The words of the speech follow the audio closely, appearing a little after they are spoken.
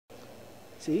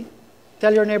See?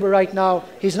 Tell your neighbor right now,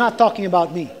 he's not talking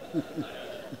about me.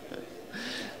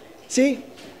 See?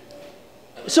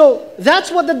 So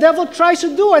that's what the devil tries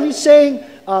to do. And he's saying,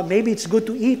 maybe it's good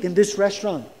to eat in this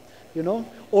restaurant, you know.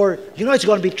 Or, you know, it's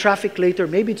going to be traffic later.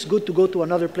 Maybe it's good to go to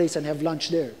another place and have lunch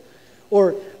there.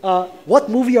 Or, what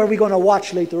movie are we going to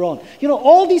watch later on? You know,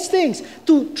 all these things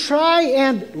to try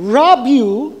and rob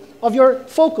you of your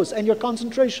focus and your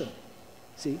concentration.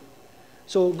 See?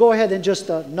 So go ahead and just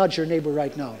nudge your neighbor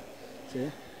right now. See?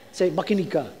 Say,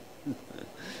 makinig ka.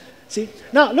 See?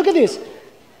 Now, look at this.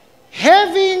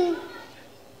 Having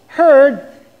heard,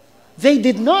 they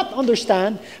did not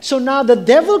understand. So now the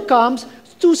devil comes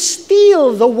to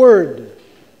steal the word.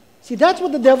 See, that's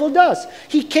what the devil does.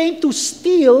 He came to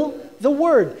steal the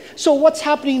word. So what's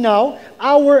happening now?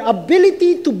 Our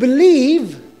ability to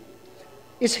believe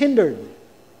is hindered.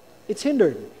 It's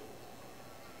hindered.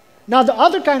 Now the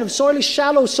other kind of soil is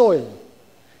shallow soil.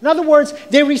 In other words,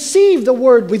 they receive the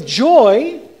word with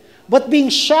joy, but being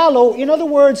shallow, in other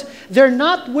words, they're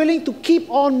not willing to keep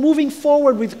on moving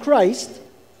forward with Christ.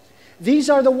 These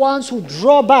are the ones who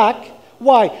draw back.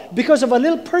 Why? Because of a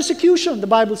little persecution, the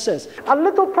Bible says. A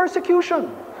little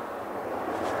persecution.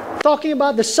 Talking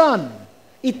about the sun.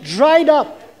 It dried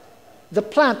up the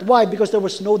plant. Why? Because there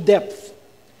was no depth.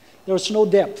 There was no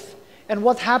depth. And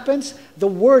what happens? The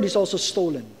word is also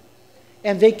stolen.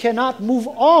 And they cannot move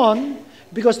on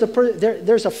because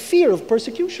there's a fear of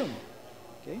persecution.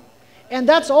 Okay? And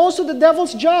that's also the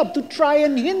devil's job, to try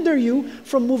and hinder you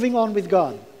from moving on with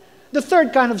God. The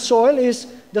third kind of soil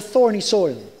is the thorny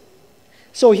soil.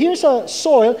 So here's a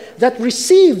soil that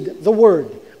received the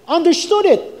word, understood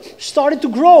it, started to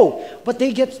grow, but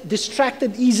they get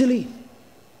distracted easily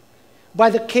by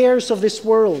the cares of this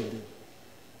world,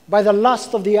 by the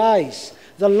lust of the eyes,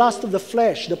 the lust of the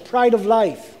flesh, the pride of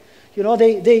life. You know,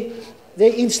 they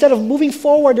instead of moving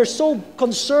forward, they're so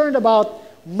concerned about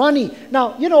money.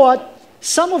 Now, you know what?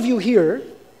 Some of you here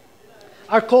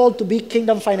are called to be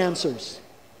kingdom financiers.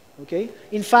 Okay?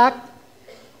 In fact,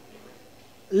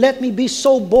 let me be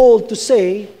so bold to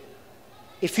say,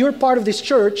 if you're part of this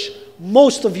church,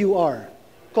 most of you are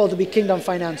called to be kingdom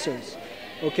financiers.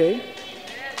 Okay?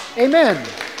 Amen.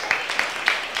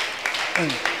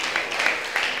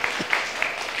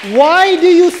 Why do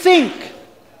you think?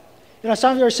 You know,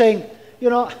 some of you are saying, you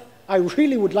know, I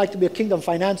really would like to be a kingdom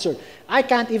financier. I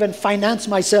can't even finance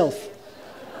myself.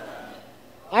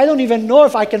 I don't even know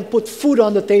if I can put food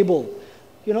on the table.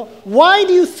 You know, why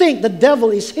do you think the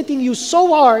devil is hitting you so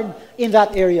hard in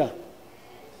that area?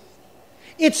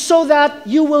 It's so that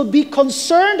you will be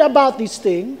concerned about this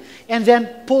thing and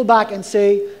then pull back and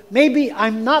say, maybe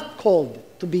I'm not called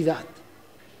to be that.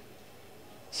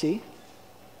 See?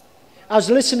 I was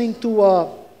listening to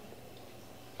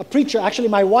a preacher, actually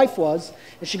my wife was,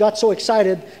 and she got so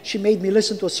excited, she made me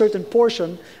listen to a certain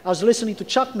portion. I was listening to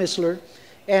Chuck Missler,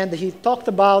 and he talked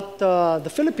about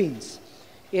the Philippines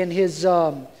in his,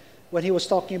 when he was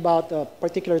talking about a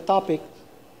particular topic,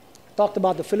 talked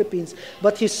about the Philippines,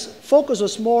 but his focus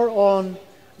was more on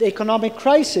the economic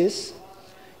crisis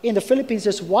in the Philippines.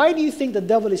 Is why do you think the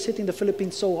devil is hitting the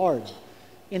Philippines so hard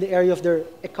in the area of their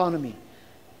economy?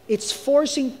 It's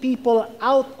forcing people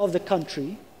out of the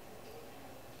country.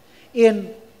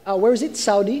 In, where is it?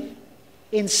 Saudi.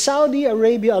 In Saudi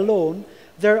Arabia alone,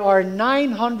 there are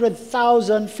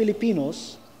 900,000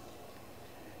 Filipinos.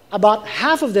 About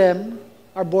half of them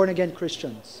are born-again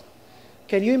Christians.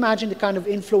 Can you imagine the kind of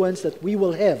influence that we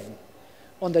will have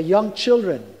on the young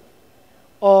children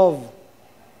of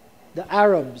the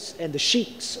Arabs and the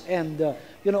sheiks and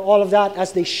you know, all of that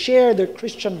as they share their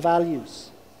Christian values?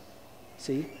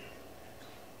 See?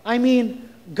 I mean,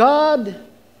 God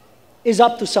is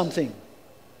up to something.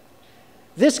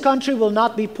 This country will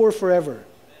not be poor forever.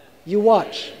 You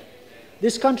watch.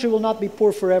 This country will not be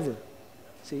poor forever.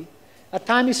 See? A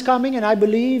time is coming, and I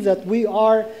believe that we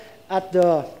are at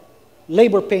the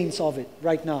labor pains of it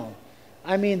right now.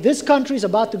 I mean, this country is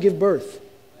about to give birth.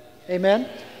 Amen?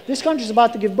 This country is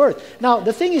about to give birth. Now,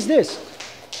 the thing is this.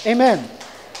 Amen.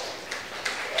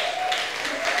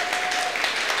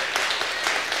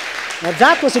 Now,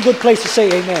 that was a good place to say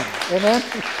amen. Amen?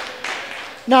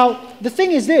 Now, the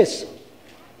thing is this.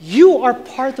 You are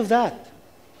part of that.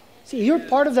 See, you're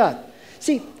part of that.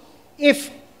 See,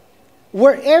 if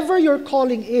wherever your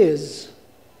calling is,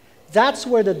 that's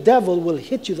where the devil will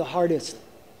hit you the hardest.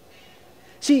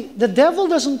 See, the devil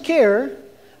doesn't care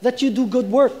that you do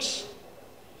good works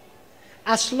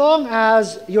as long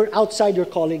as you're outside your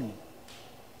calling.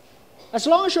 As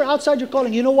long as you're outside your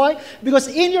calling. You know why? Because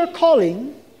in your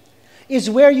calling is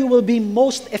where you will be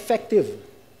most effective.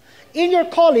 In your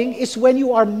calling is when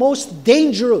you are most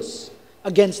dangerous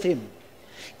against him.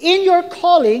 In your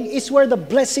calling is where the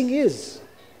blessing is.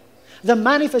 The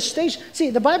manifestation. See,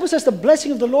 the Bible says the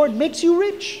blessing of the Lord makes you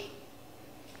rich.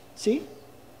 See?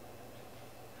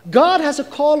 God has a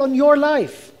call on your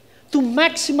life to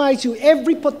maximize you.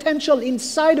 Every potential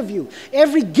inside of you,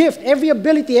 every gift, every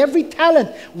ability, every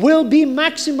talent will be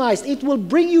maximized. It will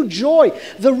bring you joy.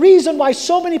 The reason why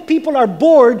so many people are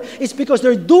bored is because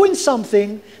they're doing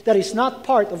something that is not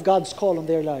part of God's call on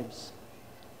their lives.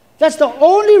 That's the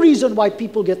only reason why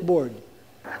people get bored.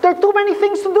 There are too many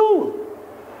things to do.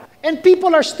 And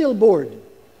people are still bored.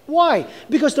 Why?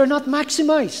 Because they're not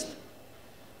maximized.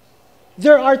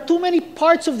 There are too many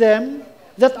parts of them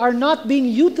that are not being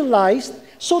utilized,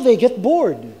 so they get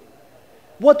bored.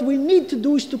 What we need to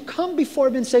do is to come before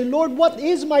Him and say, Lord, what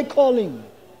is my calling?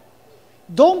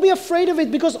 Don't be afraid of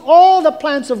it, because all the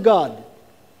plans of God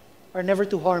are never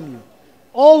to harm you,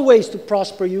 always to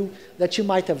prosper you, that you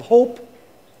might have hope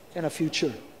and a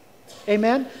future.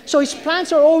 Amen? So His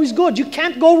plans are always good. You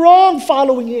can't go wrong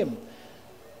following Him.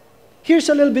 Here's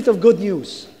a little bit of good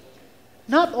news.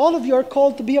 Not all of you are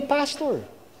called to be a pastor.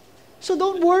 So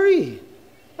don't worry.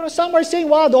 Some are saying,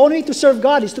 wow, the only way to serve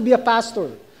God is to be a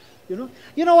pastor.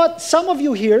 You know what? Some of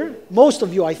you here, most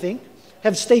of you I think,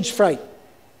 have stage fright.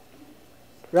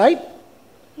 Right?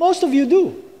 Most of you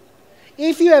do.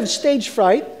 If you have stage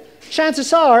fright,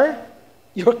 chances are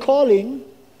your calling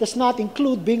does not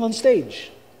include being on stage.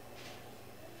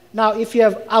 Now, if you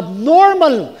have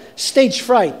abnormal stage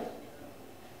fright,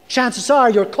 chances are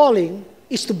your calling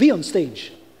is to be on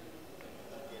stage.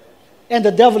 And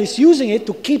the devil is using it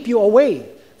to keep you away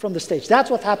from the stage.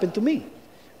 That's what happened to me.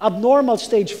 Abnormal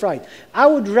stage fright. I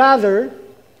would rather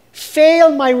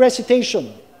fail my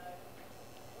recitation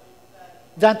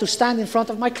than to stand in front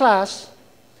of my class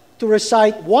to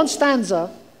recite one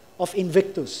stanza of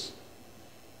Invictus.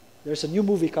 There's a new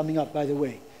movie coming up, by the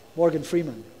way. Morgan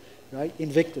Freeman, right?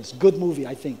 Invictus. Good movie,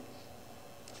 I think.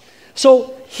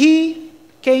 So He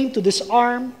came to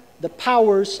disarm the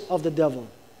powers of the devil,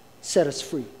 set us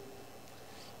free.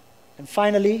 And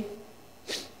finally,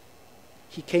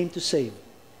 He came to save.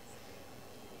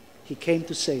 He came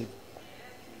to save.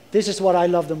 This is what I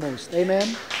love the most. Amen?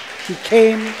 He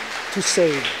came to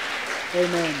save.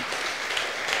 Amen.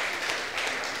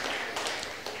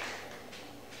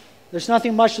 There's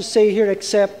nothing much to say here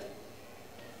except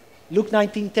Luke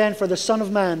 19:10, for the Son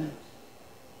of Man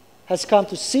has come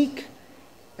to seek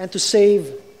and to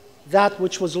save that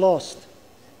which was lost.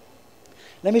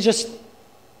 Let me just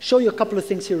show you a couple of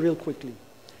things here real quickly.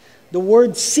 The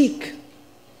word seek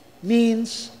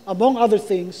means, among other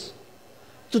things,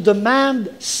 to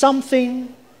demand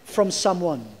something from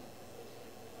someone.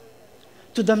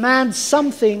 To demand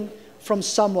something from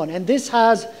someone. And this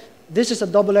is a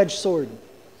double-edged sword.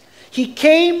 He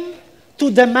came to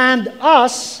demand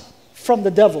us from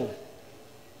the devil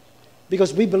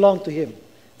because we belong to Him.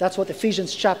 That's what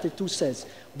Ephesians chapter 2 says.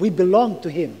 We belong to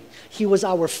Him. He was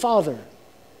our Father.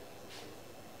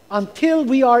 Until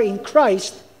we are in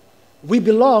Christ, we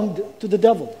belonged to the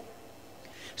devil.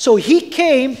 So He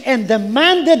came and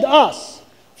demanded us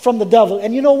from the devil.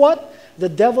 And you know what? The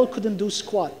devil couldn't do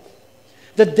squat.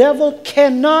 The devil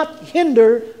cannot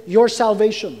hinder your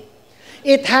salvation.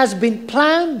 It has been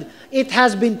planned. It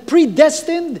has been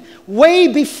predestined way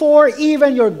before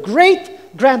even your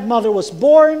great-grandmother was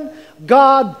born.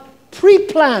 God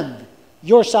pre-planned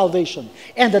your salvation.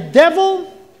 And the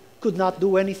devil could not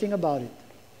do anything about it.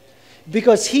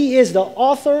 Because he is the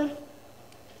author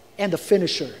and the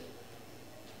finisher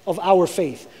of our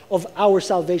faith, of our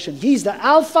salvation. He's the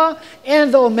Alpha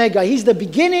and the Omega. He's the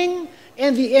beginning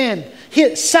and the end.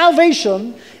 His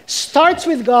salvation starts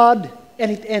with God and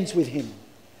it ends with Him.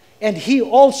 And He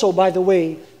also, by the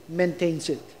way, maintains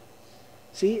it.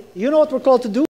 See, you know what we're called to do?